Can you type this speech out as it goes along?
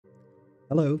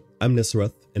Hello, I'm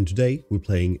Nesarath, and today we're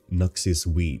playing Noxious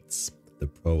Weeds, the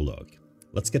prologue.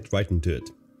 Let's get right into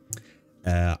it.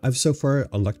 I've so far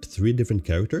unlocked 3 different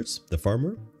characters: the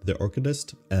farmer, the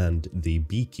orchidist, and the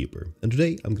beekeeper. And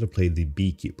today I'm going to play the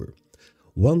beekeeper.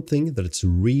 One thing that it's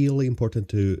really important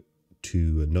to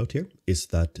note here is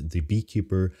that the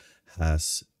beekeeper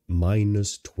has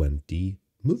minus 20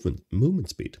 movement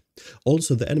speed.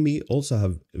 Also, the enemy also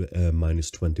have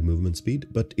minus 20 movement speed,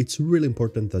 but it's really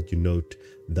important that you note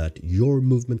that your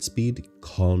movement speed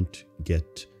can't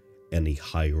get any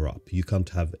higher up. You can't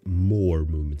have more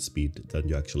movement speed than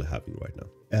you're actually having right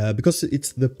now. Because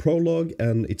it's the prologue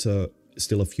and it's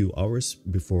still a few hours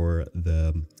before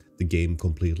the game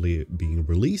completely being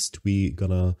released, we're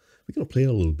gonna play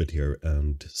a little bit here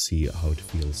and see how it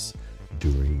feels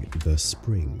during the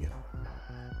spring.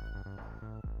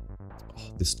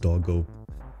 This doggo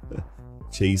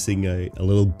chasing a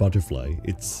little butterfly.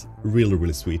 It's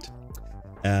really sweet.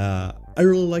 I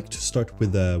really like to start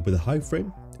with a high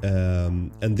frame,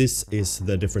 and this is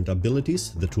the different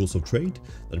abilities, the tools of trade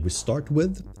that we start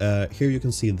with. Here you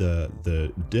can see the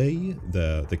day,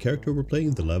 the character we're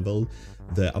playing, the level,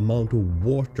 the amount of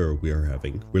water we are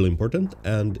having, really important,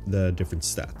 and the different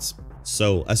stats.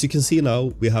 So as you can see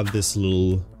now, we have this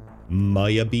little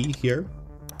Maya bee here.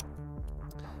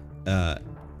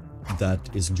 That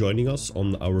is joining us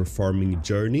on our farming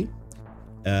journey.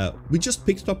 We just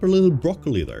picked up a little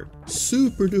broccoli there.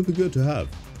 Super duper good to have.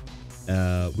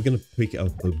 We're gonna pick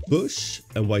up a bush.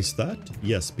 And why is that?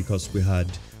 Yes, because we had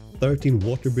 13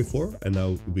 water before, and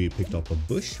now we picked up a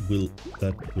bush.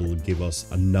 That will give us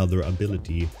another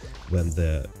ability when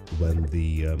the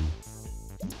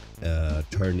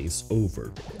turn is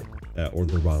over, or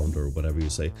the round, or whatever you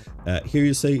say. Here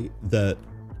you say the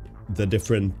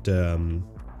different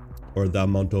or the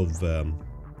amount of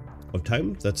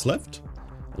time that's left.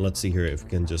 And let's see here if we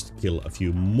can just kill a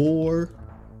few more.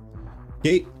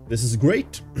 Okay, this is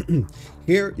great.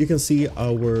 Here you can see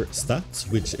our stats,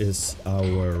 which is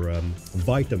our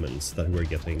vitamins that we're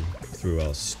getting through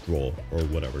a straw or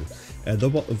whatever. The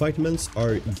vitamins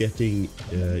are getting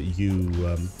you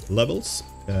levels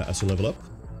as you level up.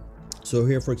 So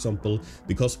here, for example,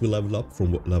 because we level up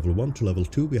from level 1 to level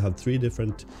 2, we have 3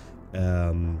 different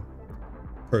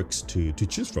perks to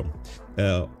choose from.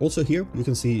 Also here you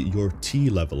can see your T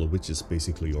level, which is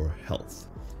basically your health,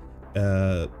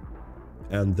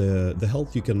 and the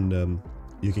health you can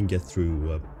get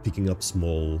through picking up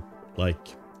small,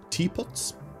 like,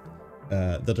 teapots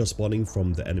that are spawning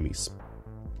from the enemies.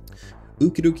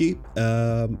 Okie dokie.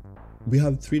 We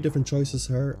have 3 different choices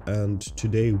here, and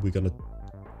today we're gonna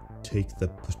take the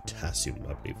potassium,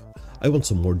 I believe. I want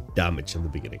some more damage in the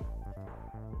beginning.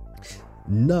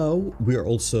 Now we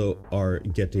also are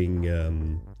getting,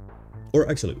 or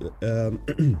actually,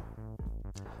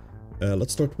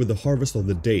 let's start with the harvest of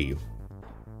the day.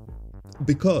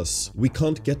 Because we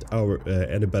can't get our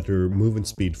any better movement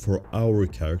speed for our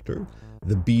character,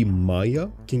 the bee Maya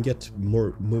can get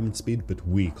more movement speed, but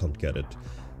we can't get it.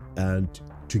 And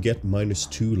to get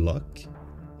 -2 luck,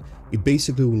 it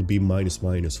basically will be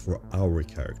minus for our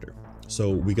character. So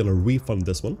we're gonna refund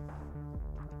this one.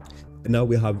 And now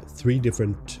we have 3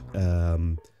 different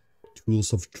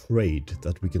tools of trade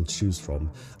that we can choose from.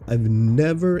 I've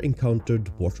never encountered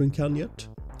watering can yet,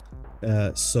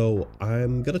 so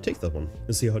I'm gonna take that one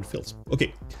and see how it feels.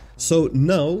 Okay, so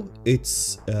now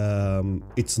it's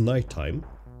nighttime.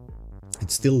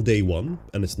 It's still day 1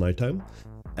 and it's nighttime,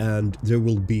 and there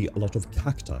will be a lot of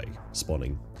cacti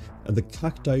spawning. And the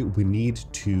cacti we need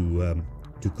to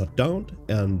cut down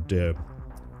and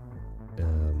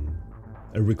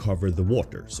recover the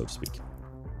water, so to speak.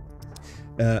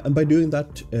 And by doing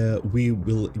that, we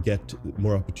will get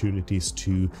more opportunities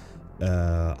to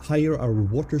hire our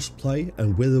water supply,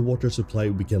 and with the water supply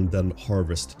we can then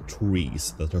harvest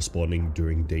trees that are spawning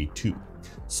during day 2.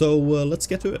 So let's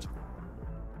get to it.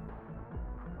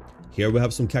 Here we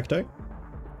have some cacti,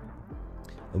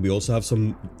 and we also have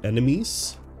some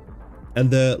enemies,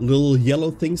 and the little yellow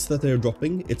things that they're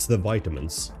dropping, it's the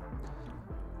vitamins.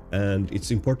 And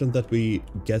it's important that we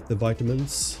get the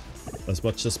vitamins as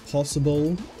much as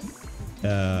possible.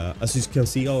 As you can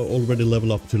see, I already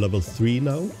level up to level 3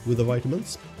 now with the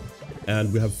vitamins.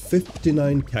 And we have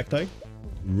 59 cacti.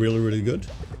 Really good.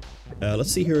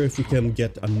 Let's see here if we can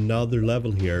get another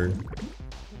level here.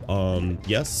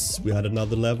 Yes, we had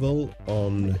another level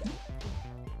on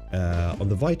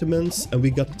the vitamins, and we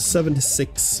got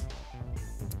 76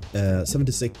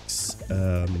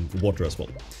 water as well.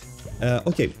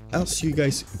 Okay, as you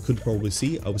guys could probably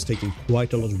see, I was taking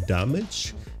quite a lot of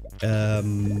damage.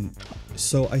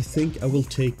 So I think I will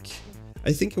take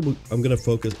I think I'm gonna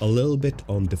focus a little bit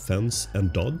on defense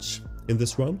and dodge in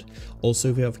this round. Also,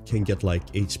 if we can get like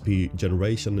HP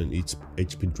generation and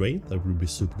HP drain, that would be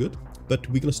super good. But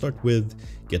we're gonna start with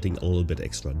getting a little bit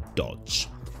extra dodge.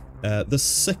 The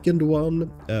second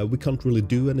one, we can't really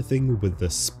do anything with the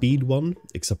speed one,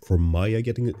 except for Maya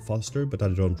getting it faster, but I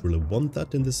don't really want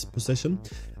that in this position.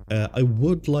 I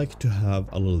would like to have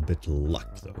a little bit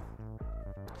luck though.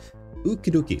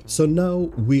 Okie dokie, so now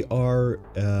we are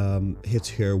hit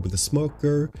here with the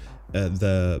smoker,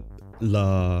 the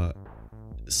La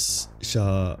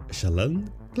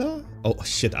Chalengla? Oh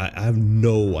shit, I have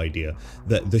no idea.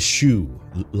 The shoe,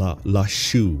 La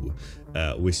shoe,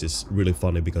 which is really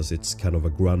funny because it's kind of a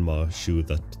grandma shoe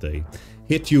that they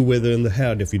hit you with in the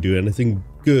head if you do anything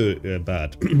good,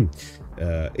 bad.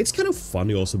 It's kind of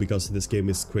funny also because this game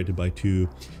is created by two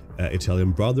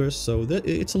Italian brothers, so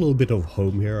it's a little bit of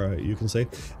home here, you can say.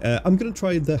 I'm gonna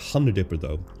try the honey dipper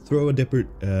though. Throw a dipper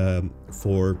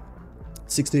for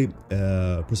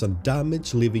 60%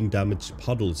 damage, leaving damaged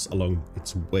puddles along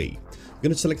its way. I'm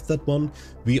gonna select that one.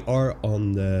 We are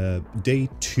on day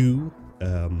 2,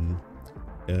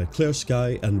 clear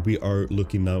sky, and we are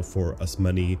looking now for as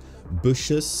many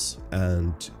bushes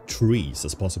and trees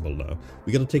as possible now.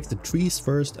 We're gonna take the trees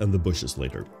first and the bushes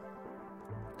later.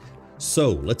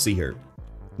 So, let's see here.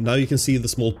 Now you can see the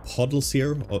small puddles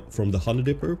here from the honey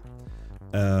dipper.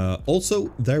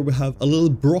 Also, there we have a little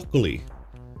broccoli.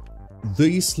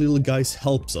 These little guys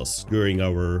helps us during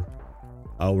our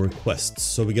quests.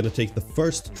 So we're gonna take the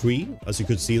first tree, as you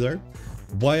could see there.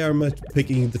 Why am I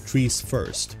picking the trees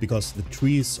first? Because the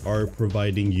trees are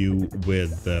providing you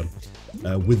with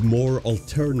more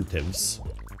alternatives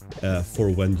for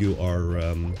when you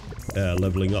are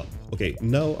leveling up. Okay,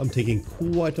 now I'm taking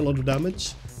quite a lot of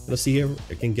damage. Let's see here,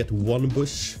 I can get one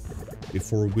bush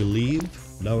before we leave.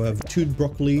 Now I have 2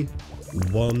 broccoli,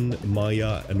 1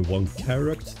 Maya and 1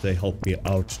 carrot. They help me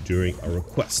out during our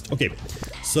quest. Okay,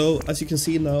 so as you can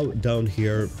see now down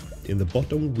here in the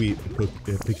bottom, we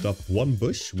picked up 1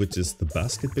 bush, which is the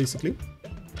basket basically.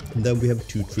 And then we have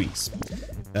 2 trees.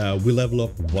 We level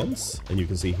up once, and you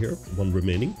can see here, 1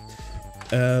 remaining.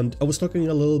 And I was talking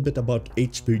a little bit about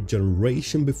HP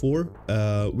generation before.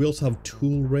 We also have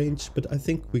tool range, but I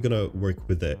think we're gonna work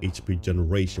with the HP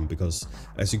generation because,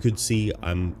 as you could see,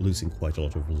 I'm losing quite a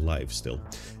lot of life still.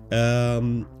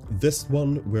 This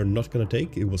one we're not gonna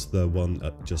take. It was the one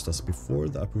just as before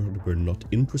that we're not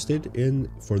interested in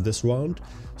for this round.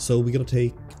 So we're gonna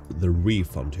take the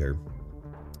refund here.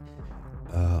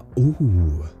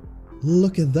 Ooh,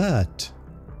 look at that!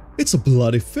 It's a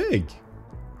bloody fig!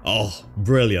 Oh,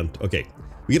 brilliant. Okay,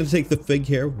 we're gonna take the fig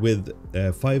here with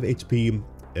 5 HP,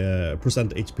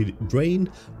 percent HP drain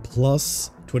plus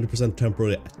 20%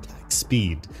 temporary attack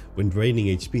speed when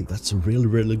draining HP. That's really,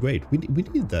 really great. We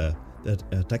need that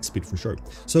attack speed for sure.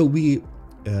 So we're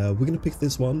gonna pick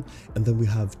this one, and then we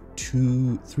have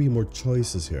 3 more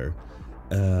choices here.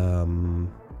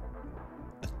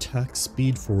 Attack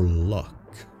speed for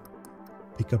luck,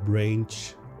 pickup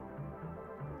range,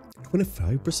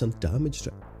 25% damage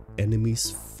to enemies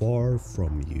far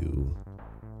from you.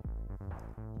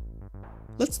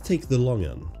 Let's take the long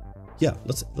end. Yeah,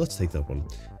 let's take that one.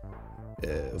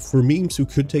 For memes, we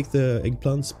could take the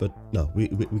eggplants, but no, we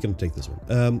can take this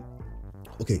one.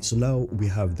 Okay, so now we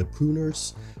have the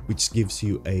pruners, which gives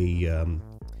you a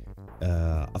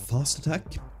fast attack,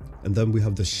 and then we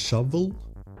have the shovel.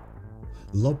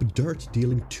 Lob dirt,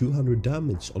 dealing 200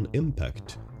 damage on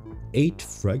impact. 8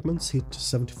 fragments hit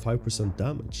 75%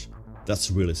 damage.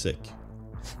 That's really sick.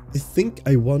 I think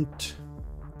I want...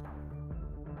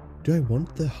 Do I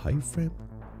want the high frame?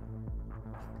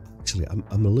 Actually,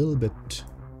 I'm a little bit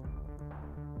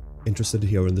interested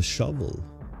here in the shovel.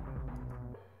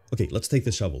 Okay, let's take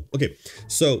the shovel. Okay,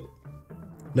 so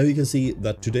now you can see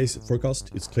that today's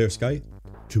forecast is clear sky.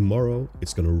 Tomorrow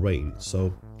it's gonna rain.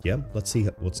 So yeah, let's see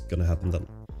what's gonna happen then.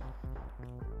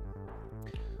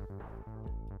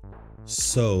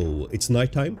 So it's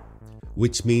nighttime,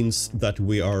 which means that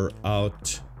we are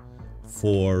out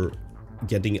for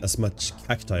getting as much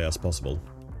cacti as possible.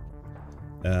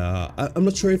 I'm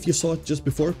not sure if you saw it just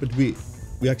before, but we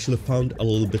actually found a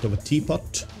little bit of a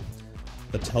teapot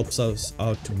that helps us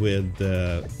out with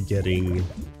getting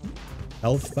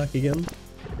health back again.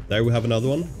 There we have another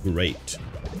one. Great.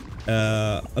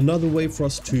 Another way for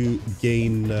us to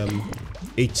gain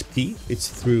HP, it's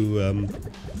through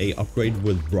a upgrade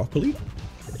with broccoli.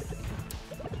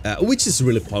 Which is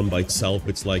really fun by itself.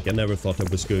 It's like, I never thought I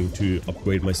was going to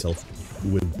upgrade myself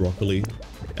with broccoli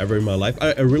ever in my life.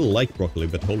 I really like broccoli,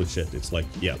 but holy shit, it's like,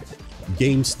 yeah.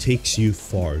 Games takes you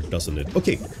far, doesn't it?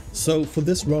 Okay, so for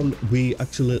this run, we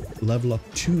actually level up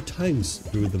 2 times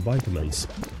through the vitamins.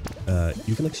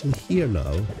 You can actually hear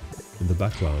now in the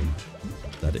background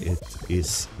that it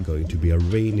is going to be a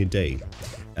rainy day.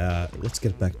 Let's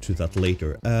get back to that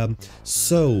later.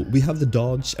 So we have the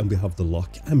dodge and we have the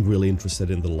luck. I'm really interested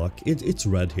in the luck. It's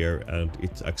red here and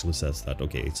it actually says that,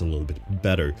 okay, it's a little bit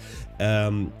better.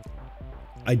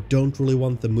 I don't really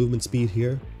want the movement speed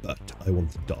here, but I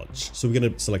want the dodge. So we're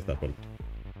gonna select that one.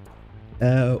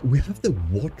 We have the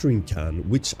watering can,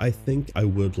 which I think I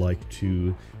would like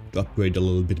to upgrade a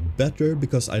little bit better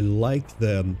because I like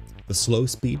the slow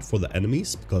speed for the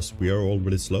enemies because we are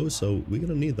already slow, so we're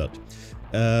gonna need that.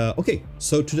 Okay,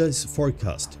 so today's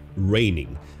forecast: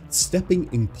 raining. Stepping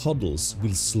in puddles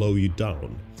will slow you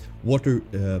down.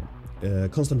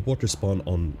 Constant water spawn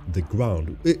on the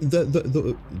ground.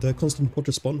 The constant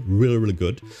water spawn, really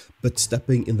good, but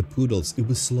stepping in the puddles, it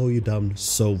will slow you down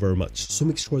so very much. So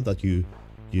make sure that you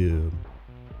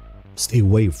stay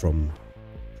away from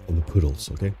the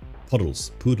puddles, okay?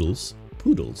 Puddles.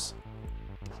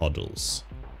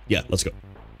 Yeah, let's go.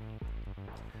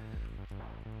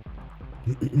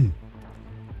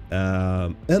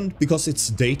 And because it's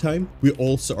daytime, we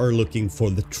also are looking for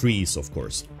the trees, of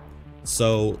course.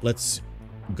 So let's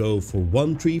go for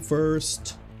 1 tree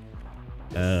first.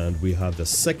 And we have the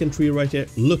second tree right here.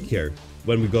 Look here,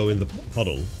 when we go in the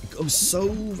puddle, it goes so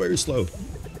very slow.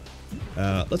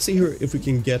 Let's see here if we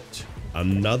can get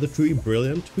another tree.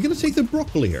 Brilliant. We're gonna take the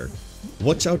broccoli here.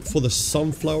 Watch out for the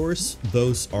sunflowers.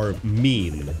 Those are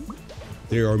mean.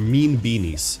 They are mean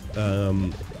beanies.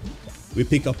 We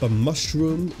pick up a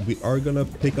mushroom. We are gonna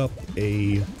pick up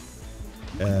a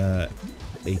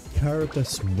carrot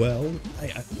as well.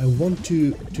 I want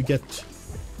to get...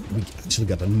 We actually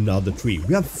got another tree.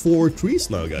 We have 4 trees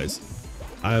now, guys.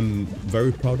 I'm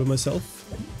very proud of myself.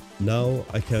 Now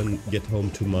I can get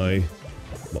home to my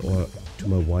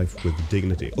wife with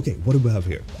dignity. Okay, what do we have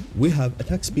here? We have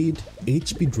attack speed,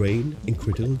 HP drain, and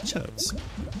critical chance.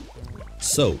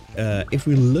 So, if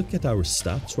we look at our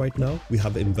stats right now, we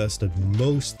have invested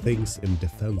most things in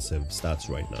defensive stats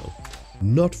right now.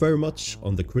 Not very much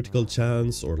on the critical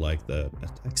chance or like the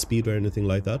attack speed or anything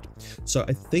like that. So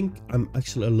I think I'm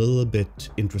actually a little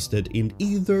bit interested in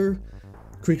either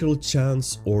critical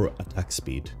chance or attack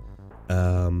speed.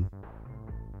 I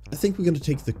think we're gonna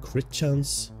take the crit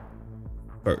chance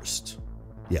first.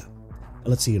 Yeah.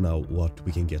 Let's see now what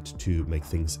we can get to make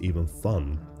things even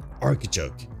fun.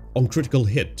 Artichoke on critical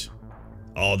hit.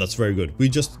 Oh, that's very good. We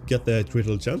just get the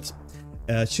critical chance.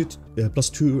 Shoot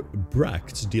 +2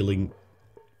 bracts, dealing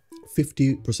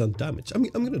 50% damage. I'm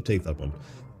gonna take that one.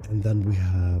 And then we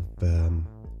have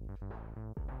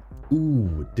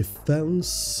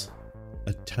defense,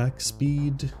 attack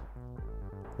speed,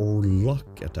 or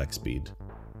luck attack speed.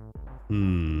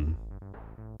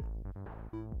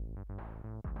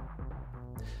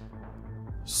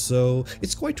 So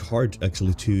it's quite hard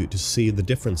actually to see the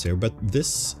difference here, but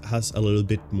this has a little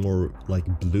bit more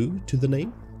like blue to the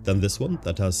name than this one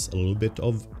that has a little bit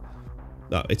of...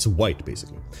 No, it's white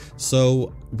basically.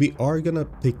 So we are gonna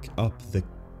pick up the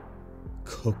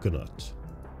coconut.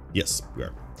 Yes, we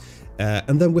are.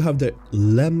 And then we have the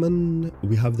lemon,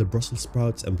 we have the Brussels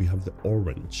sprouts, and we have the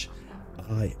orange.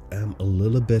 I am a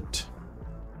little bit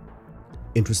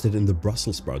interested in the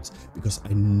Brussels sprouts because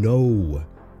I know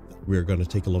we're gonna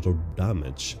take a lot of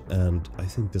damage, and I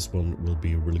think this one will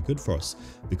be really good for us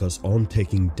because on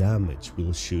taking damage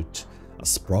we'll shoot a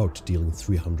sprout dealing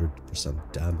 300%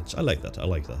 damage. I like that.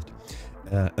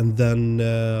 And then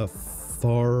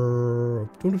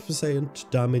 20%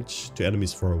 damage to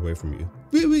enemies far away from you.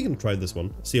 We can try this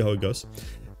one, see how it goes.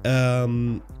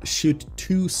 Shoot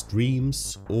 2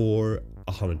 streams or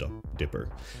a honey dipper.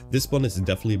 This one is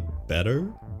definitely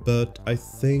better, but I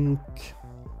think...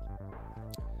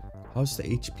 How's the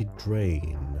HP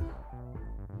drain?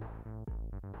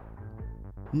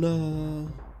 No.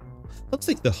 Let's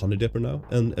take the honey dipper now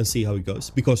and see how it goes,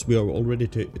 because we are already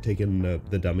taking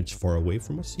the damage far away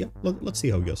from us. Yeah, let's see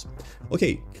how it goes.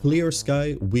 Okay, clear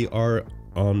sky. We are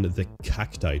on the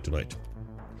cacti tonight.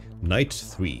 Night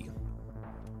 3.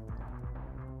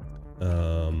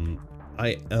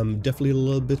 I am definitely a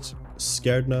little bit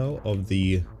scared now of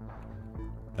the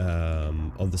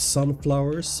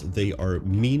sunflowers. They are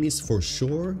meanies for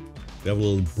sure. We have a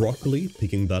little broccoli,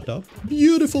 picking that up.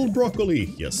 Beautiful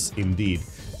broccoli! Yes, indeed.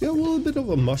 We have a little bit of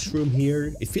a mushroom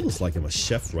here. It feels like I'm a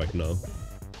chef right now.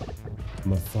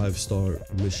 I'm a 5-star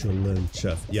Michelin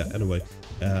chef. Yeah, anyway,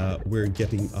 we're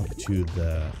getting up to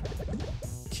the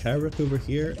carrot over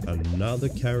here, another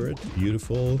carrot,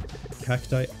 beautiful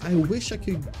cacti. I wish I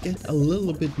could get a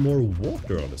little bit more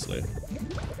water, honestly.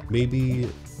 Maybe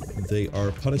they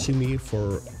are punishing me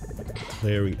for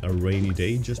clearing a rainy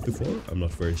day just before. I'm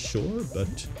not very sure,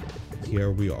 but here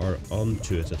we are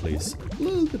onto it at least. A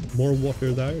little bit more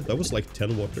water there. That was like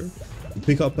 10 water.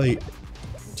 Pick up a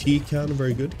tea can,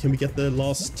 very good. Can we get the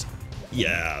last?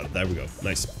 Yeah, there we go.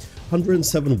 Nice.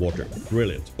 107 water.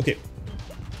 Brilliant. Okay.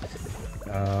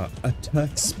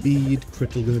 Attack speed,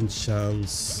 critical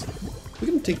chance. We're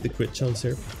gonna take the crit chance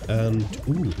here. And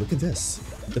ooh, look at this.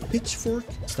 The pitchfork,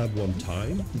 stab 1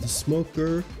 time. The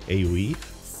smoker, AoE.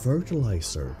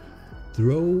 Fertilizer.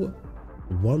 Throw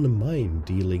 1 mine,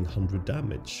 dealing 100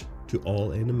 damage to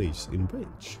all enemies in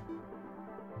range.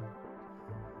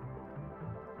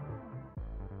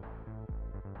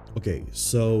 Okay,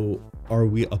 so are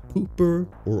we a pooper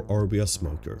or are we a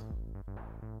smoker?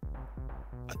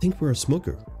 I think we're a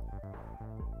smoker.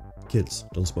 Kids,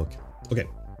 don't smoke. Okay.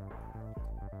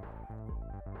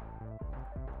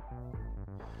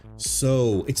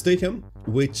 So it's daytime,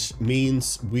 which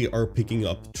means we are picking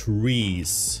up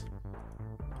trees.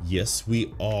 Yes,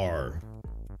 we are.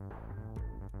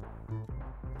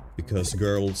 Because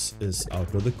girls is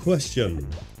out of the question.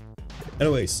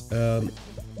 Anyways,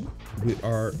 we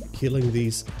are killing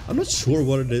these. I'm not sure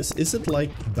what it is. Is it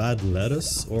like bad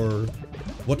lettuce, or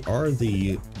what are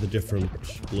the different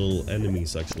little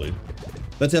enemies actually?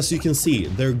 But as you can see,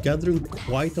 they're gathering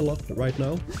quite a lot right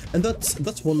now, and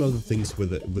that's one of the things with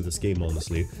this game,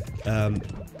 honestly.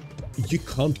 You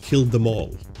can't kill them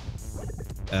all,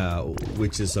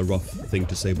 which is a rough thing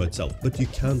to say by itself. But you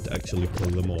can't actually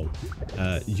kill them all.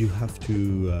 You have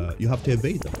to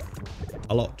evade them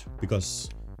a lot, because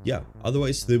yeah,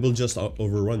 otherwise they will just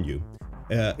overrun you.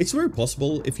 It's very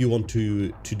possible if you want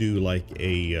to do like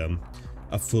a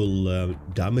full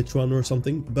damage run or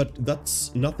something, but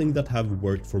that's nothing that have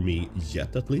worked for me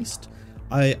yet, at least.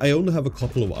 I only have a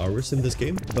couple of hours in this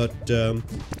game, but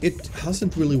it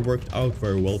hasn't really worked out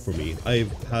very well for me.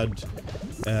 I've had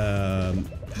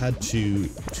to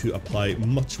apply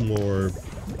much more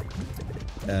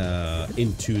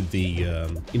into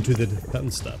the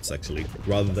defense stats actually,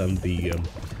 rather than the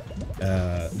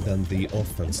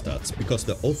offense stats, because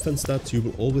the offense stats you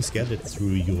will always get it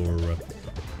through your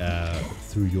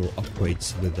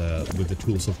upgrades with the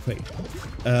tools of trade.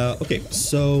 Okay,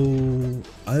 so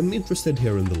I'm interested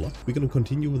here in the luck. We're gonna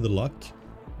continue with the luck.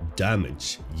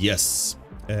 Damage, yes.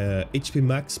 HP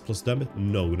max plus damage.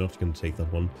 No, we're not gonna take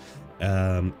that one.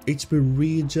 HP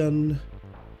regen.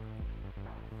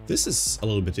 This is a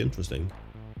little bit interesting.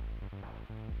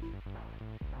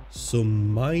 So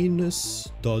minus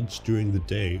dodge during the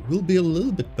day will be a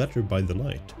little bit better by the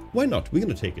night. Why not? We're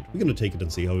gonna take it. We're gonna take it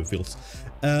and see how it feels.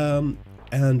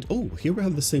 And oh, here we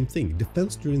have the same thing.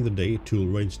 Defense during the day, tool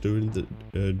range during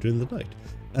the night.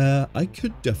 I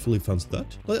could definitely fancy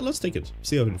that. Let's take it.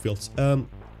 See how it feels.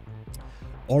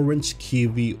 Orange,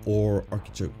 kiwi, or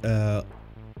architecture.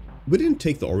 We didn't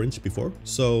take the orange before,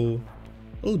 so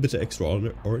a little bit of extra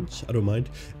orange. I don't mind.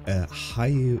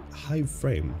 High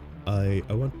frame. I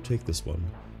want to take this one.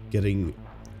 Getting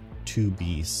 2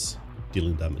 bees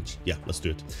dealing damage. Yeah, let's do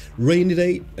it. Rainy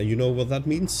day, and you know what that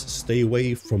means? Stay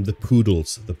away from the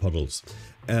puddles,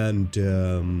 and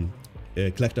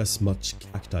collect as much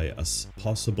cacti as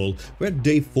possible. We're at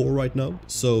day 4 right now,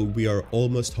 so we are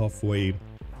almost halfway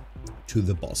to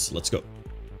the boss. Let's go.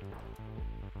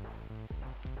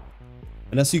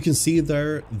 And as you can see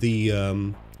there,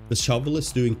 the shovel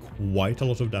is doing quite a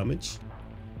lot of damage.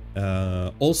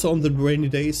 Also on the rainy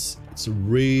days, it's a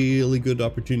really good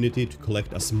opportunity to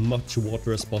collect as much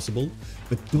water as possible,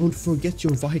 but don't forget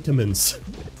your vitamins.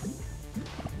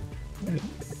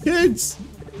 Kids,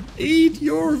 eat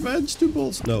your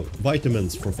vegetables. No,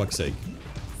 vitamins, for fuck's sake.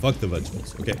 Fuck the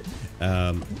vegetables. Okay.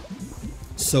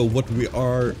 So what we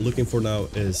are looking for now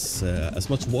is as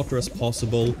much water as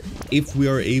possible. If we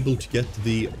are able to get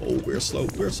the... Oh, we're slow.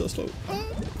 We're so slow.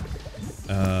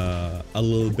 A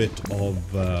little bit of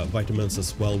vitamins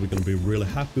as well. We're gonna be really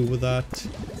happy with that.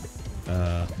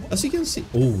 As you can see...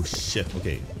 Oh, shit.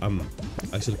 Okay, I'm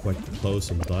actually quite close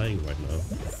and dying right now.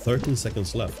 13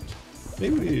 seconds left.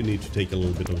 Maybe we need to take a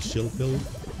little bit of a chill pill.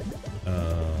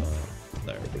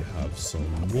 There we have some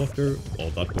water.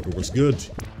 Oh, that water was good.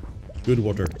 Good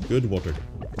water. Good water.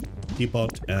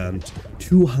 Teapot and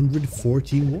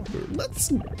 214 water.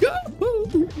 Let's go!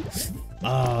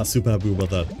 Ah, super happy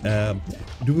about that.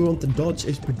 Do we want the dodge,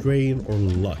 HP drain, or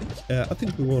luck? I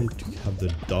think we want to have the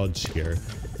dodge here.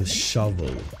 The shovel.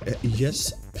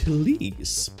 Yes,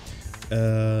 please.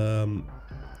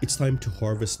 It's time to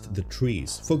harvest the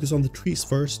trees. Focus on the trees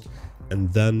first,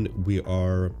 and then we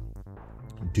are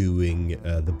doing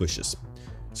the bushes.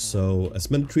 So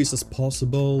as many trees as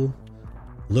possible.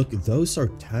 Look, those are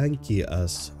tanky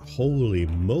as holy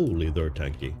moly, they're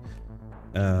tanky.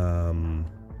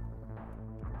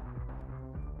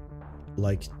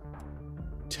 Like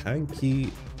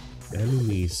tanky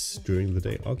enemies during the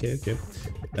day. Okay.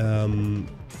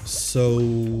 So,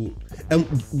 and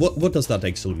what does that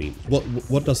actually mean?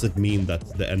 What does it mean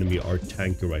that the enemy are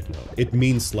tanky right now? It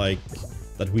means like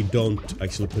that we don't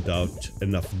actually put out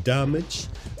enough damage,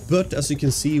 but as you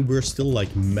can see, we're still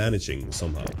like managing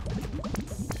somehow.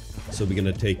 So we're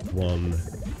gonna take one.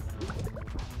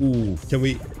 Ooh, can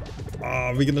we?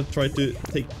 We're gonna try to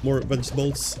take more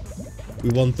vegetables. We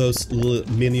want those little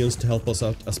minions to help us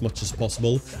out as much as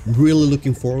possible. Really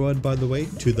looking forward, by the way,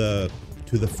 to the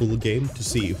full game to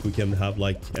see if we can have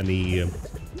like any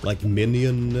like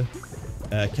minion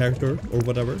character or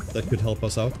whatever that could help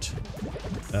us out.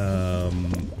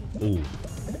 Oh,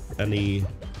 any?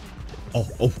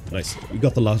 Oh, nice. We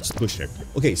got the last bush here.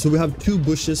 Okay, so we have 2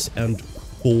 bushes and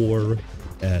 4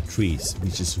 trees,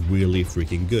 which is really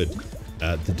freaking good.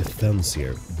 The defense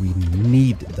here, we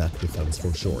need that defense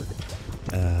for sure.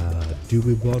 Do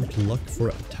we want luck for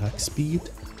attack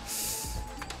speed?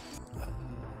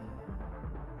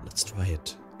 Let's try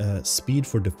it. Speed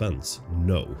for defense?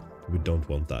 No, we don't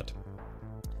want that.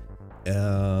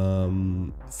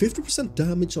 50%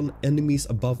 damage on enemies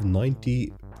above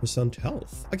 90%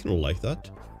 health. I kind of like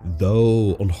that.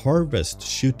 Though on harvest,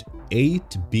 shoot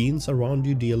 8 beans around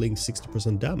you, dealing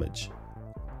 60% damage.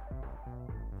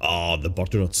 The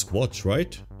butternut squash,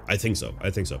 right? I think so.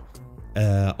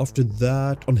 After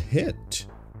that, on hit,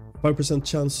 5%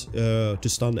 chance to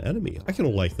stun the enemy. I kind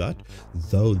of like that.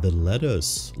 Though the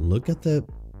lettuce, look at the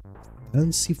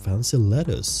fancy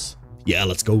lettuce. Yeah,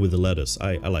 let's go with the lettuce.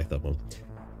 I like that one.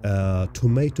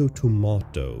 Tomato.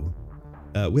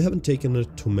 We haven't taken a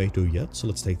tomato yet, so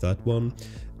let's take that one.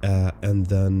 And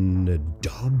then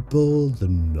double the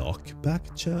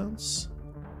knockback chance.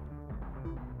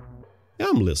 Yeah,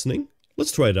 I'm listening.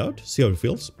 Let's try it out, see how it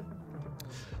feels.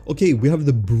 Okay, we have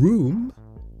the broom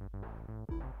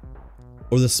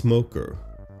or the smoker.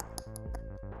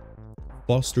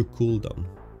 Faster cooldown.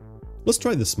 Let's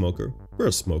try the smoker. We're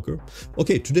a smoker.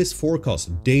 Okay, today's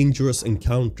forecast, dangerous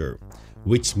encounter,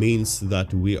 which means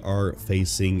that we are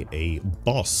facing a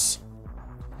boss.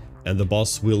 And the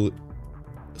boss will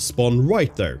spawn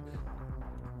right there.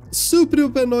 Super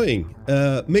duper annoying.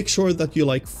 Make sure that you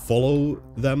like follow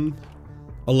them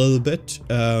a little bit.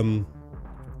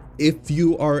 If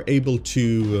you are able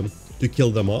to kill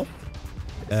them off,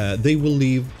 they will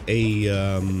leave a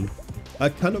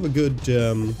kind of a good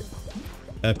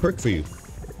perk for you.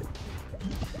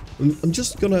 I'm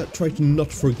just gonna try to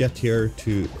not forget here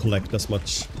to collect as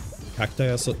much cacti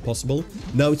as possible.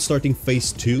 Now it's starting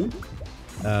phase 2.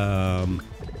 And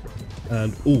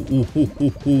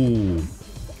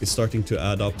it's starting to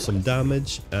add up some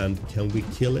damage. And can we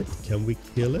kill it?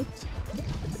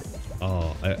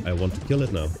 Oh, I want to kill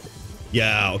it now.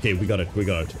 Yeah, okay, we got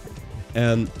it.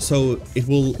 And so it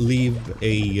will leave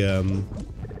a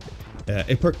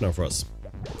perk now for us.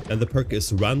 And the perk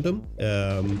is random,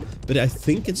 but I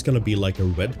think it's gonna be like a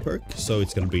red perk, so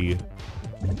it's gonna be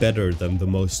better than the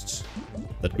most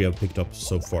that we have picked up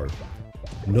so far.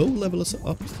 No level is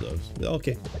up though.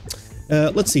 Okay,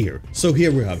 let's see here. So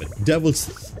here we have it,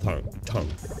 Devil's Tongue.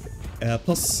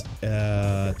 Plus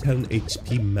 10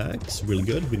 HP max, really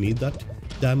good. We need that.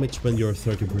 Damage when you're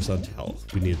 30%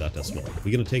 health. We need that as well.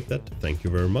 We're gonna take that. Thank you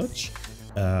very much.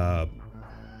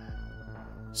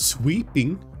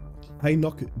 Sweeping. High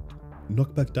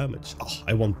knockback damage. Oh,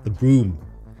 I want the broom.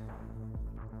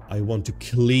 I want to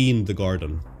clean the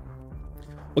garden.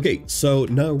 Okay, so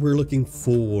now we're looking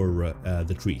for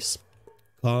the trees.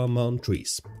 Come on,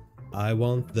 trees. I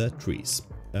want the trees.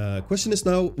 Question is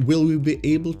now, will we be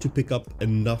able to pick up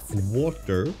enough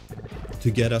water to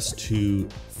get us to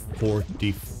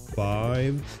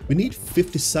 45? We need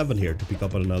 57 here to pick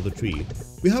up another tree.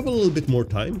 We have a little bit more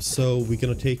time, so we're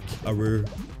gonna take our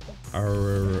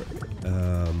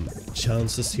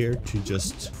chances here to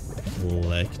just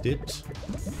collect it.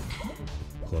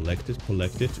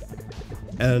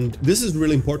 And this is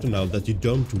really important now that you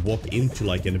don't walk into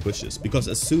like any bushes, because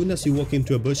as soon as you walk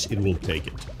into a bush, it will take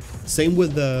it. Same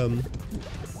with the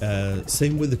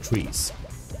trees.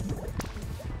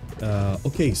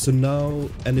 Okay, so now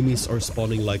enemies are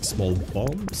spawning like small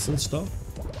bombs and stuff.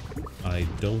 I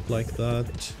don't like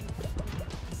that.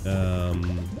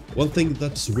 One thing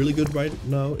that's really good right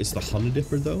now is the honey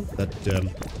dipper though,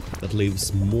 that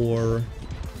leaves more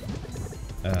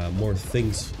more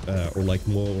things or like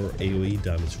more AoE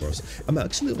damage for us. I'm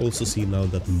actually also seeing now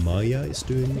that Maya is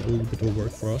doing a little bit of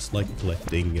work for us, like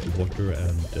collecting water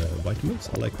and vitamins.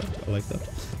 I like that. I like that.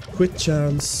 Crit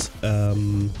chance,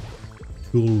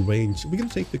 tool range. We're gonna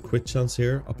take the crit chance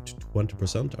here up to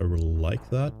 20%. I really like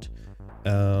that.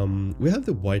 We have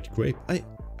the white grape. I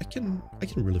can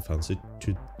really fancy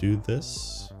to do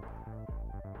this.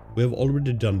 We have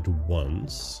already done it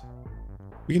once.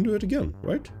 We can do it again,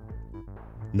 right?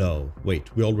 No,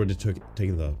 wait, we already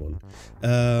taken that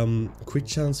one. Crit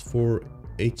chance for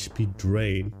HP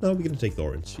drain. No, we're gonna take the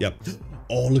orange. Yeah.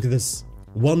 Oh, look at this.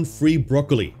 1 free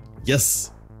broccoli.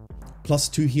 Yes.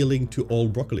 +2 healing to all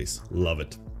broccolis. Love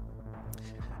it.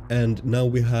 And now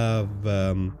we have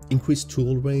increased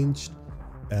tool range.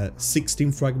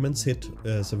 16 fragments hit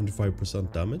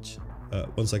 75% damage.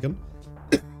 1 second.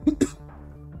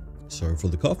 Sorry for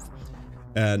the cough.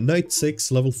 Night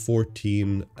 6, level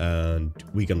 14, and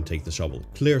we're gonna take the shovel.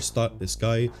 Clear the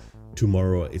sky.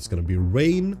 Tomorrow it's gonna be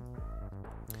rain.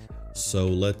 So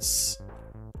let's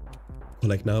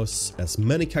collect now as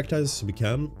many cacti as we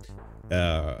can.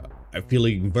 I'm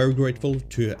feeling very grateful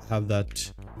to have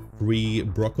that free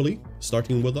broccoli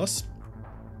starting with us.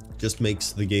 Just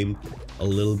makes the game a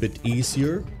little bit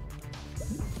easier.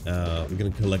 We're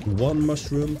gonna collect 1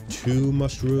 mushroom, 2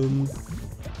 mushroom.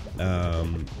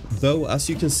 Though, as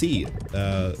you can see,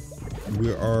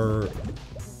 we are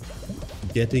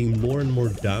getting more and more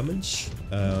damage.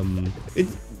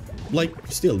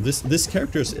 Still, this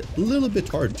character is a little bit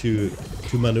hard to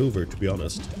maneuver, to be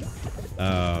honest.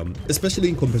 Especially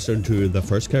in comparison to the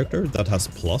first character that has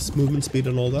plus movement speed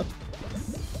and all that.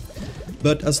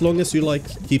 But as long as you like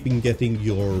getting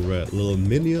your little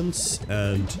minions,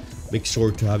 and make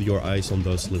sure to have your eyes on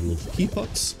those little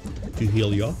teapots to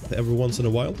heal you up every once in a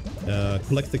while.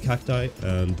 Collect the cacti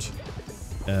and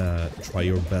try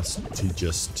your best to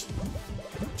just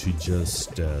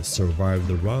survive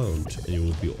the round, and you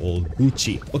will be all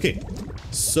Gucci. Okay,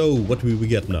 so what do we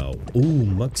get now? Ooh,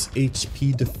 max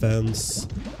HP defense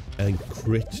and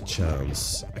crit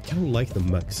chance. I kind of like the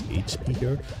max HP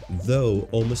here, though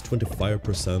almost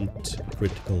 25%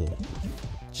 critical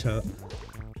chance.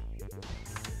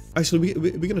 Actually,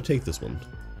 we're gonna take this one.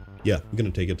 Yeah, we're gonna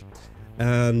take it.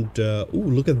 And ooh,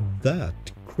 look at that.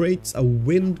 Creates a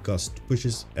wind gust,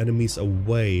 pushes enemies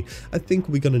away. I think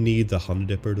we're gonna need the Honey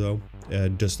Dipper though.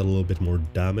 Just a little bit more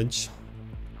damage.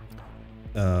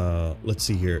 Let's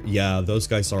see here. Yeah, those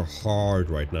guys are hard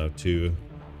right now to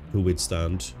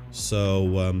withstand.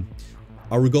 So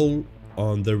our goal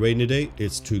on the rainy day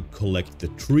is to collect the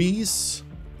trees.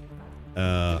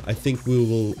 I think we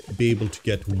will be able to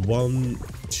get 1,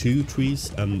 2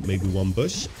 trees and maybe 1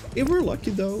 bush. If we're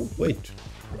lucky though, wait.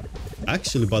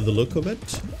 Actually, by the look of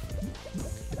it,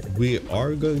 we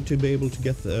are going to be able to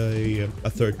get a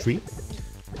 3rd tree,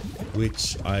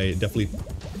 which I definitely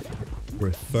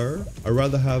prefer. I'd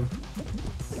rather have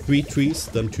 3 trees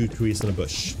than 2 trees and a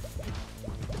bush.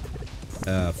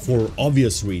 For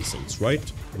obvious reasons,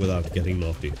 right? Without getting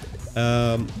naughty.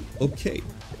 Okay.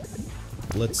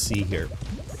 Let's see here.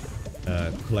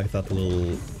 Collect that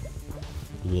little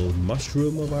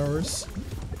mushroom of ours.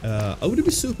 I would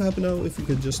be super happy now if we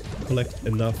could just collect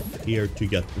enough here to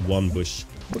get 1 bush.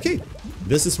 Okay,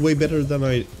 this is way better than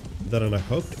I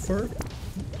hoped for.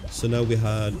 So now we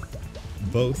had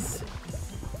both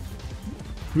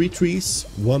 3 trees,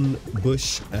 1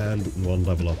 bush, and 1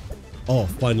 level up. Oh,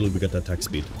 finally we got attack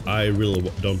speed. I really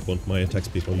don't want my attack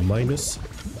speed on minus.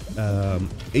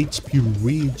 HP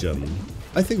regen.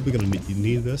 I think we're gonna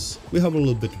need this. We have a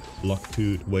little bit of luck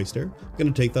to waste there. I'm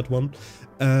gonna take that one.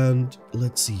 And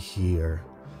let's see here.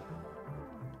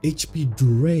 HP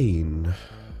drain.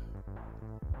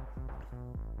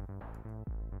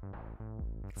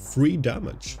 Free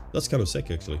damage. That's kind of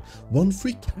sick actually. 1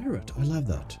 free carrot. I love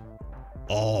that.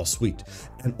 Oh, sweet.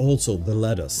 And also the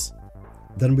lettuce.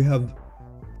 Then we have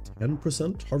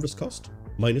 10% harvest cost.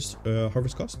 Minus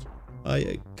harvest cost.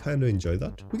 I kind of enjoy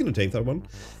that. We're gonna take that one.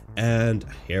 And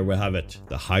here we have it.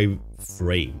 The hive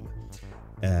frame.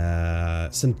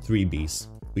 Send 3 bees.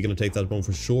 We're gonna take that one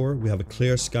for sure. We have a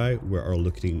clear sky. We are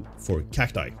looking for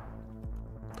cacti.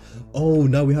 Oh,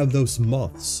 now we have those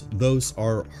moths. Those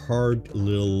are hard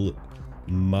little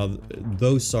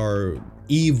those are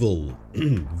evil,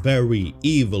 very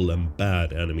evil and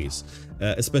bad enemies.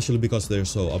 Especially because they're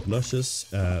so obnoxious.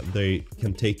 They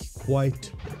can take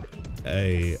quite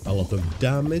a lot of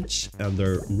damage, and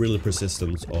they're really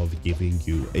persistent of giving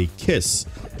you a kiss.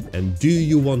 And do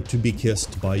you want to be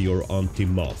kissed by your auntie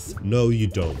moth? No, you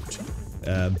don't.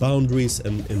 Boundaries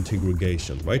and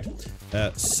integration, right?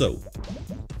 So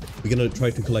We're gonna try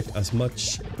to collect as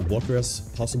much water as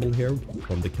possible here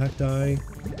from the cacti.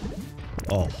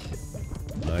 Oh,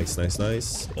 nice, nice,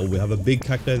 nice. Oh, we have a big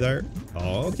cacti there.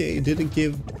 Oh, okay, it didn't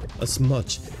give us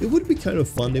much. It would be kind of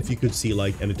fun if you could see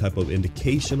like any type of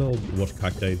indication of what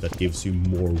cacti that gives you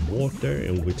more water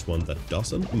and which one that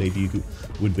doesn't. Maybe you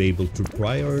would be able to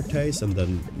prioritize, and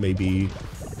then maybe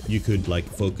you could like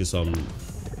focus on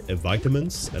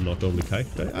vitamins and not only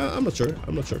cacti. I'm not sure.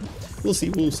 I'm not sure. We'll see.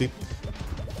 We'll see.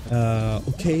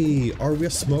 Okay, are we a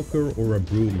smoker or a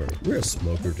broomer? We're a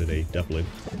smoker today, definitely.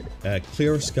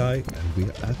 Clear sky, and we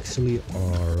actually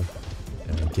are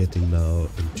getting now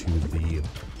into the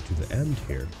end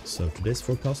here. So today's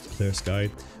forecast, clear sky.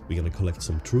 We're gonna collect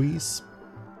some trees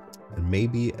and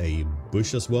maybe a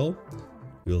bush as well.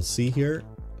 We'll see here.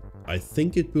 I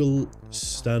think it will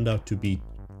stand out to be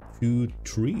 2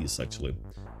 trees actually.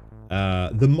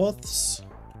 The moths,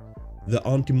 the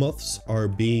anti-moths are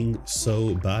being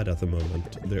so bad at the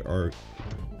moment. They are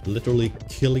literally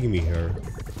killing me here.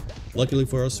 Luckily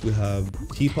for us, we have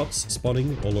teapots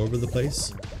spawning all over the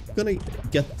place. We're gonna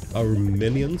get our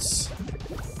minions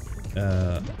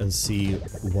and see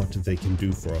what they can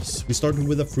do for us. We started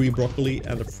with a free broccoli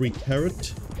and a free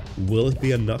carrot. Will it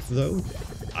be enough though?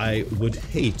 I would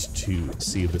hate to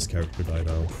see this character die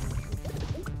now.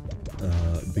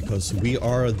 Because we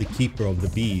are the keeper of the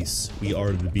bees. We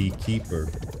are the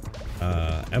beekeeper.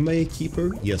 Am I a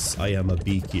keeper? Yes, I am a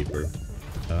beekeeper.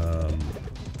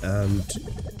 And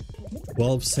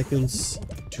 12 seconds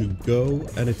to go,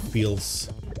 and it feels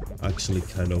actually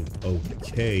kind of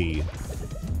okay.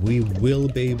 We will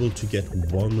be able to get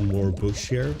 1 more bush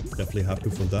here. Definitely happy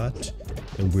for that.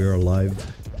 And we're alive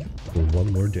for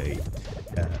 1 more day.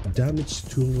 Damage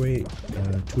tool range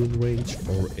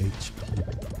or HP.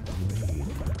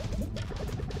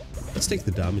 Let's take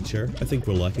the damage here. I think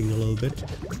we're lacking a little bit.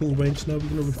 Tool range now, we're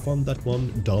gonna refund that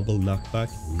one. Double knockback.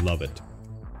 Love it.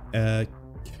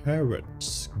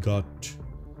 Carrots got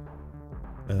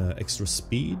extra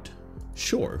speed.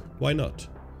 Sure, why not?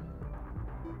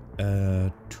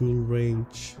 Tool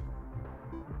range.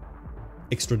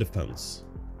 Extra defense.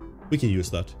 We can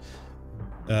use that.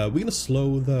 We're gonna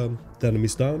slow the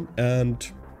enemies down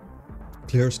and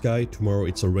clear sky. Tomorrow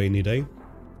it's a rainy day.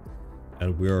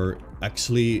 And we're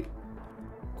actually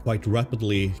quite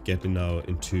rapidly getting now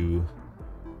into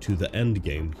the end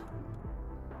game.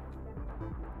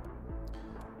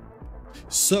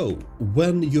 So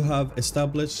when you have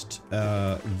established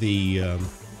the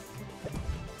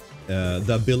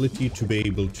ability to be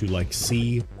able to like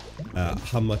see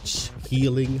how much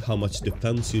healing, how much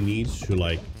defense you need to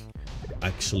like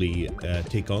actually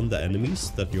take on the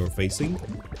enemies that you're facing,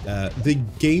 the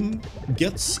game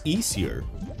gets easier.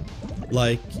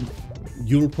 Like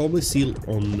you'll probably see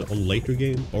on later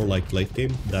game or like late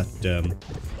game that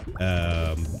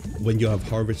when you have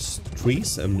harvest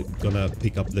trees and gonna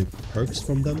pick up the perks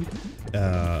from them,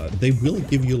 they will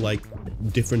give you like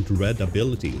different red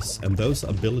abilities, and those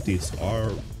abilities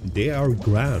are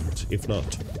grand, if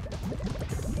not.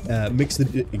 Makes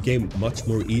the game much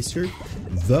more easier,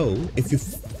 though if you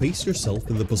face yourself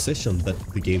in the position that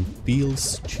the game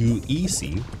feels too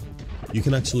easy, you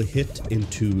can actually hit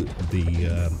into the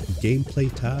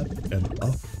gameplay tab and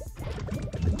up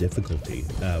the difficulty,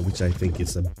 which I think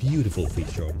is a beautiful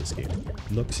feature of this game.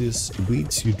 Noxious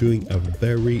Weeds, you're doing a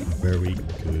very, very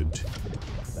good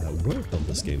work on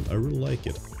this game. I really like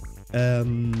it.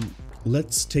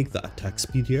 Let's take the attack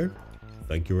speed here.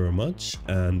 Thank you very much.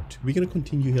 And we're gonna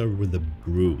continue here with the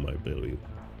broom, I believe.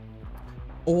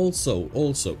 Also,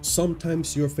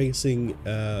 sometimes you're facing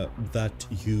that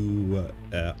you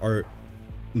are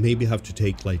maybe have to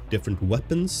take like different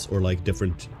weapons or like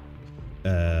different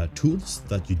tools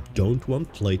that you don't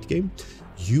want late game.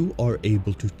 You are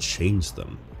able to change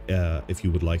them if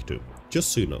you would like to.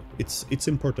 Just so you know, it's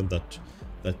important that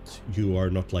you are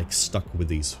not like stuck with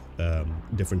these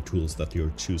different tools that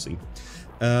you're choosing.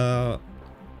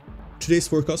 Today's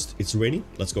forecast, it's rainy.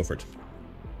 Let's go for it.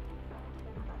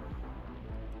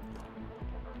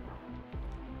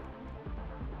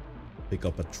 Pick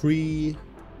up a tree.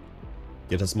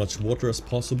 Get as much water as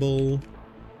possible.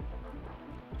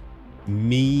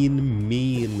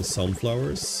 Mean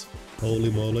sunflowers. Holy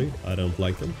moly, I don't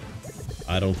like them.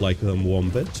 I don't like them one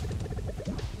bit.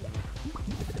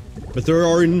 But they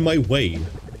are in my way.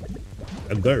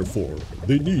 And therefore,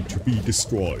 they need to be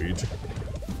destroyed.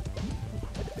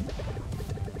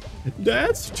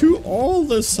 Death to all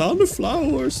the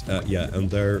sunflowers! Yeah, and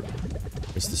there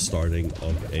is the starting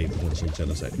of a potential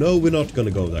genocide. No, we're not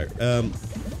gonna go there.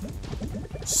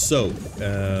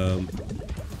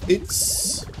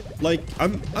 It's like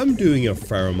I'm doing a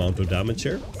fair amount of damage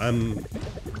here.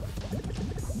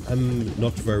 I'm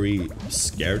not very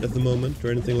scared at the moment or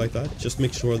anything like that. Just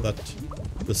make sure that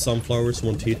the sunflowers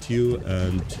won't hit you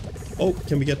and... Oh,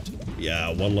 can we get... Yeah,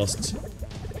 one lost...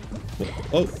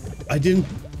 Oh, I didn't...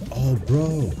 Oh,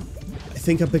 bro. I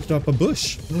think I picked up a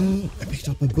bush. I picked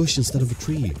up a bush instead of a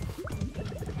tree.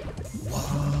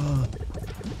 Wow.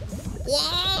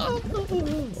 Wow.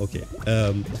 Okay.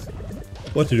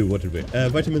 What to do? What to do?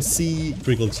 Vitamin C,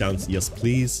 critical chance, yes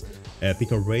please.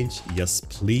 Pick our range, yes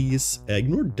please.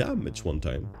 Ignore damage one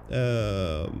time.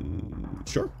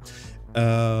 Sure.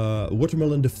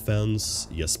 Watermelon defense,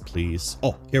 yes please.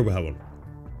 Oh, here we have one.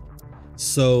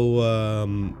 So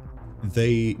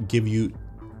they give you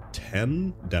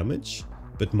 10 damage,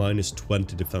 but minus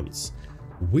 20 defense.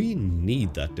 We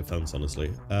need that defense,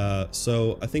 honestly.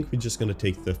 So I think we're just gonna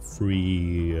take the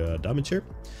free damage here.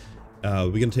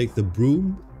 We're gonna take the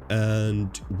broom,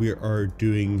 and we are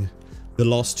doing the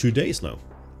last 2 days now.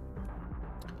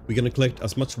 We're gonna collect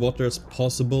as much water as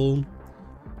possible,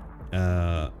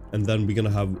 and then we're gonna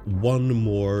have one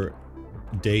more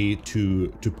day to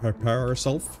prepare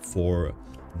ourselves for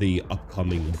the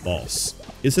upcoming boss.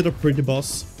 Is it a pretty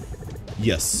boss?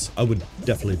 Yes, I would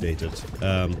definitely date it.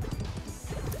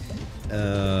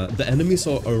 The enemies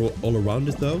are all around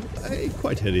it though,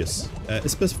 quite hideous,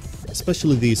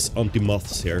 especially these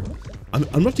anti-moths here.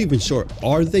 I'm not even sure,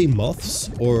 are they moths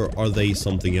or are they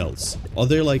something else? Are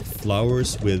they like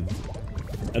flowers with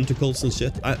tentacles and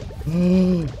shit?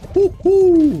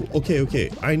 Okay,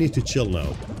 I need to chill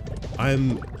now.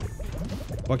 I'm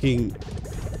fucking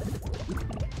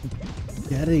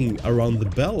getting around the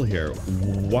bell here.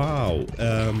 Wow.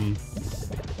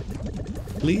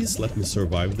 Please let me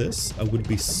survive this. I would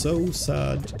be so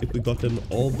sad if we gotten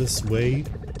all this way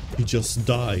to just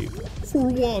die. For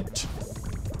what?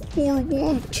 For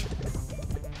what?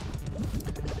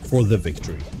 For the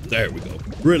victory. There we go.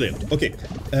 Brilliant. Okay.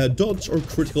 Dodge or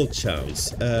critical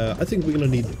chance. I think we're gonna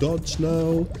need dodge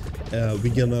now.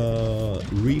 We're gonna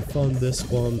refund this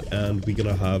one, and we're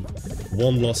gonna have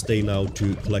one last day now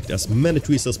to collect as many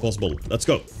trees as possible. Let's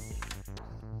go.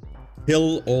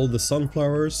 Kill all the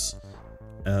sunflowers,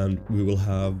 and we will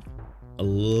have a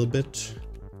little bit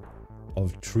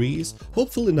of trees.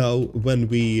 Hopefully now, when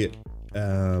we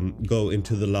go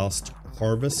into the last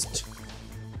harvest,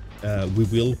 we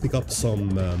will pick up some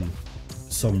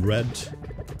red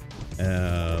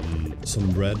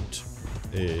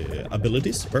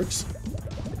abilities, perks.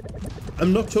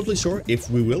 I'm not totally sure if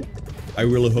we will. I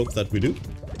really hope that we do.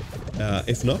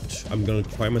 If not, I'm gonna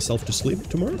cry myself to sleep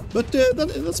tomorrow. But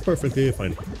that's perfectly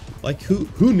fine. Like,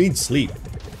 who needs sleep?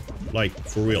 Like,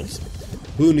 for reals.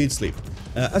 Who needs sleep?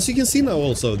 As you can see now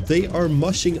also, they are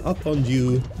mushing up on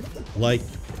you like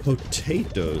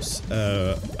potatoes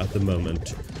at the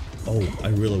moment. Oh, I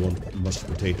really want mashed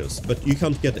potatoes. But you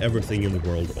can't get everything in the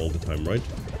world all the time, right?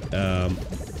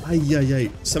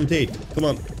 78. Come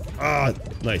on. Ah,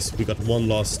 nice. We got one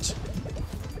lost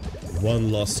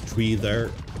tree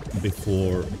there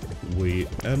before we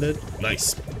end it.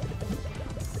 Nice.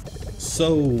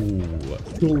 So,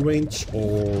 full range,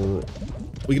 or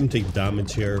we're gonna take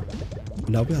damage here.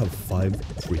 Now we have 5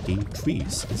 freaking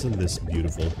trees. Isn't this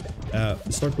beautiful?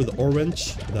 We start with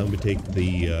orange, then we take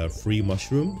the free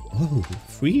mushroom. Oh,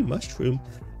 free mushroom.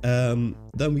 Then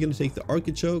we're gonna take the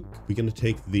artichoke. We're gonna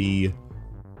take the...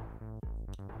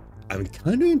 I'm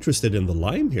kind of interested in the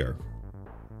lime here.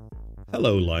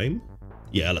 Hello, lime.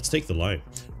 Yeah, let's take the lime.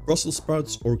 Brussels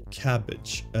sprouts or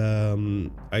cabbage?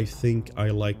 I think I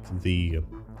like the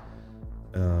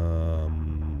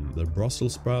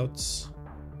Brussels sprouts.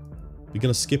 We're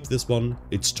gonna skip this one.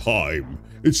 It's time.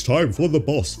 It's time for the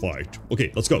boss fight. Okay,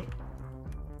 let's go.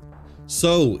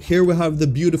 So here we have the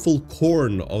beautiful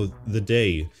corn of the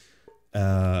day.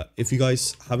 If you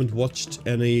guys haven't watched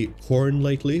any corn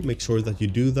lately, make sure that you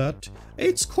do that.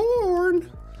 It's corn.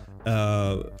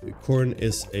 Corn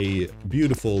is a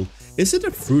beautiful... Is it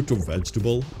a fruit or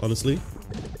vegetable, honestly?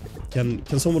 Can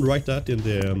someone write that in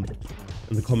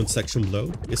the comment section below?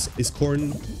 Is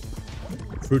corn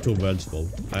fruit or vegetable?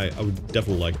 I would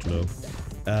definitely like to know.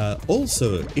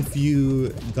 Also, if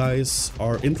you guys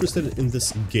are interested in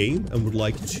this game and would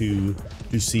like to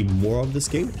see more of this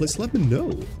game, please let me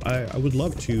know. I would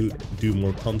love to do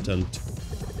more content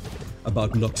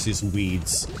about Noxious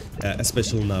Weeds,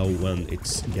 especially now when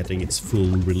it's getting its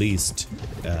full released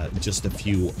just a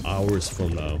few hours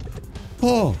from now.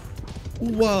 Oh,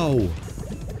 wow,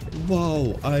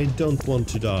 wow! I don't want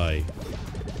to die.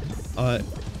 I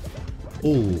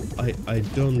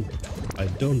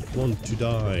don't want to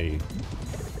die.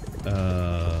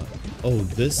 Oh,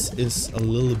 this is a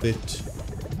little bit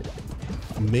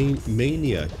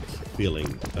maniac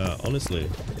feeling, honestly.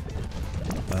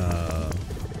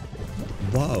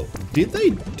 Wow, did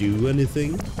they do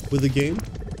anything with the game?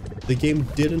 The game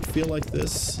didn't feel like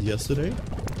this yesterday.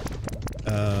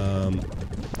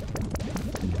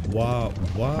 Wow.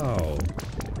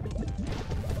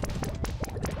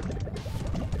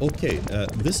 Okay,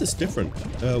 this is different.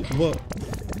 Well...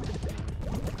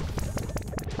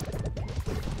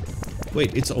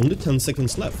 Wait, it's only 10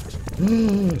 seconds left.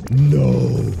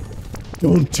 No!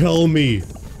 Don't tell me!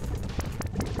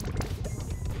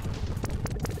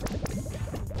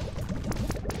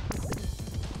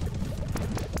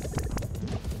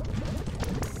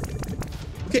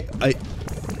 Okay,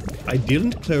 I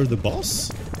didn't clear the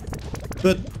boss,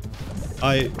 but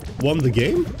I won the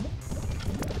game?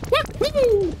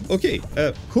 Woo! Okay,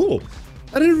 cool.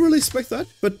 I didn't really expect that,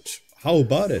 but how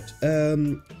about it?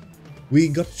 We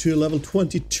got to level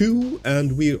 22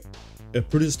 and we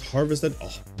produced harvested.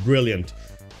 Oh, brilliant.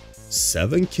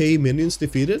 7k minions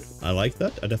defeated. I like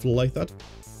that. I definitely like that.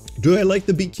 Do I like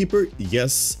the beekeeper?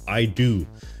 Yes, I do.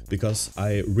 Because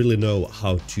I really know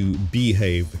how to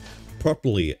behave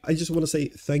properly. I just want to say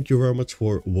thank you very much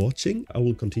for watching. I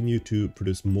will continue to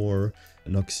produce more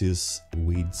Noxious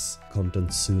Weeds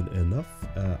content soon enough.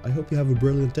 I hope you have a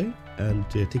brilliant day and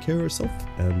take care of yourself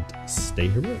and stay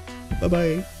heroic. Bye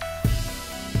bye.